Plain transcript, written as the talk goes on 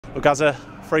Well, Gazza,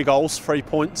 3 goals, 3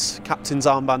 points, captain's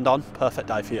armband on, perfect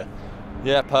day for you.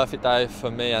 Yeah, perfect day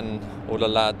for me and all the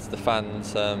lads, the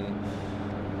fans. I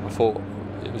thought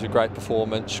it was a great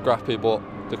performance, scrappy, but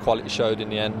the quality showed in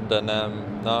the end, and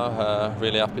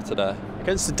really happy today.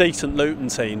 Against a decent Luton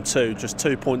team too, just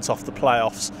 2 points off the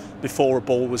playoffs before a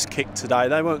ball was kicked today.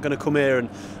 They weren't going to come here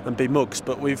and be mugs,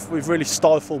 but we've really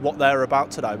stifled what they're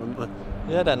about today, haven't we?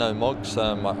 Yeah, they're no mugs.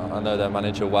 I know their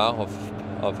manager well.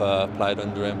 I've played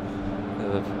under him.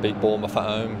 They've beat Bournemouth at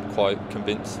home quite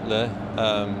convincingly.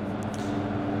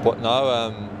 But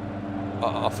no,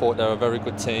 I thought they're a very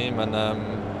good team, and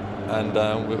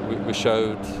we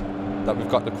showed that we've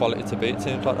got the quality to beat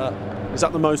teams like that. Is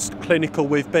that the most clinical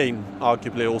we've been,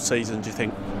 arguably, all season, do you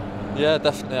think? Yeah,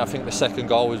 definitely. I think the second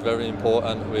goal was very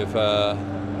important with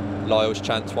Lyle's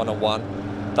chance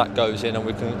one-on-one. That goes in, and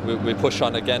we push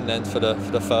on again then for the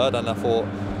third, and I thought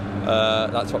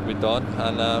that's what we've done,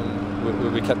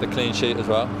 and we kept the clean sheet as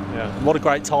well. Yeah, what a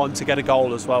great time to get a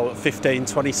goal as well at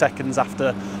 15-20 seconds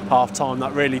after half time.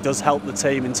 That really does help the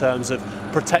team in terms of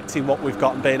protecting what we've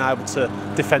got and being able to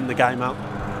defend the game out.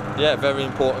 Yeah, very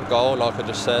important goal, like I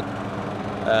just said.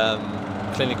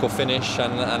 Clinical finish,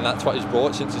 and that's what he's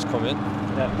brought since he's come in.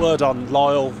 Yeah, word on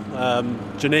Lyle,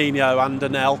 Janino and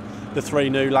Anel, the 3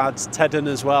 new lads, Tedden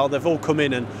as well. They've all come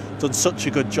in and done such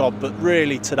a good job, but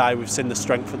really today we've seen the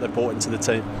strength that they've brought into the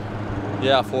team.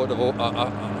 Yeah, I thought they've all, I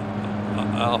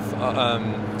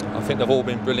think they've all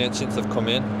been brilliant since they've come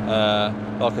in.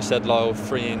 Like I said, Lyle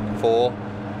 3 and 4.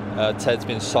 Ted's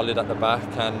been solid at the back,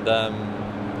 and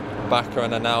Backer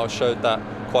and Anel showed that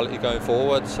quality going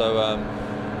forward. So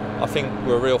I think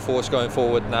we're a real force going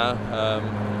forward now.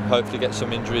 Hopefully get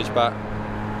some injuries back,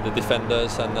 the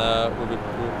defenders, and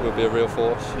we'll be a real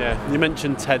force. Yeah, you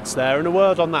mentioned Ted's there, and a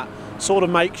word on that sort of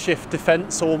makeshift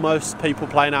defence, almost, people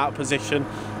playing out of position,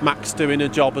 Max doing a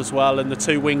job as well, and the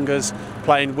 2 wingers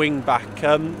playing wing back.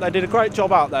 They did a great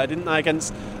job out there, didn't they,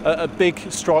 against a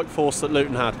big strike force that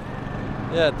Luton had?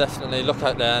 Yeah, definitely. Look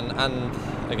out there,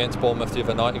 and against Bournemouth the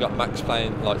other night, you got Max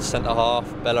playing like centre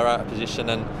half, Bella out of position,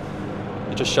 and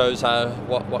it just shows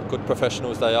what good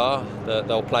professionals they are.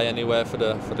 They'll play anywhere for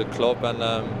the club, and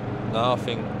no, I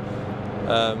think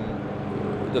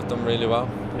they've done really well.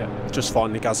 Yeah. Just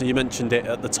finally, Gazza, you mentioned it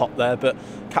at the top there, but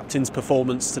captain's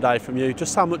performance today from you,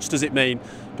 just how much does it mean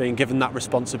being given that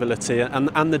responsibility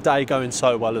and the day going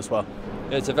so well as well?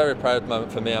 Yeah, it's a very proud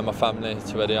moment for me and my family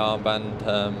to wear the armband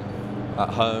at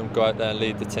home, go out there and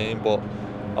lead the team, but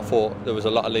I thought there was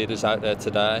a lot of leaders out there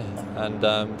today, and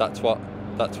that's what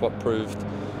proved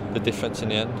the difference in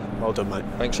the end. Well done, mate.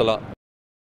 Thanks a lot.